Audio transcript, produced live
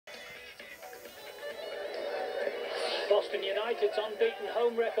Boston United's unbeaten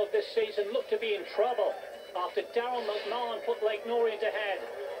home record this season looked to be in trouble after Daryl McMahon put Leyton Orient ahead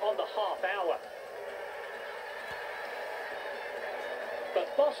on the half hour.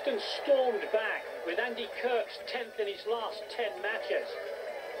 But Boston stormed back with Andy Kirk's 10th in his last 10 matches.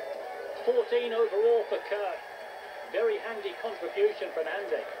 14 overall for Kirk. Very handy contribution from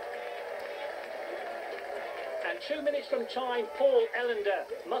Andy. And 2 minutes from time, Paul Ellender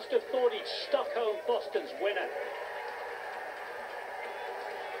must have thought he'd stuck home Boston's winner.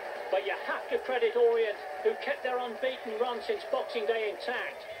 But you have to credit Orient, who kept their unbeaten run since Boxing Day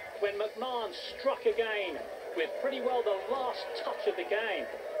intact, when McMahon struck again with pretty well the last touch of the game.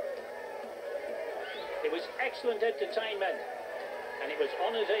 It was excellent entertainment, and it was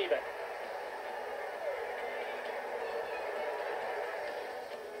honours even.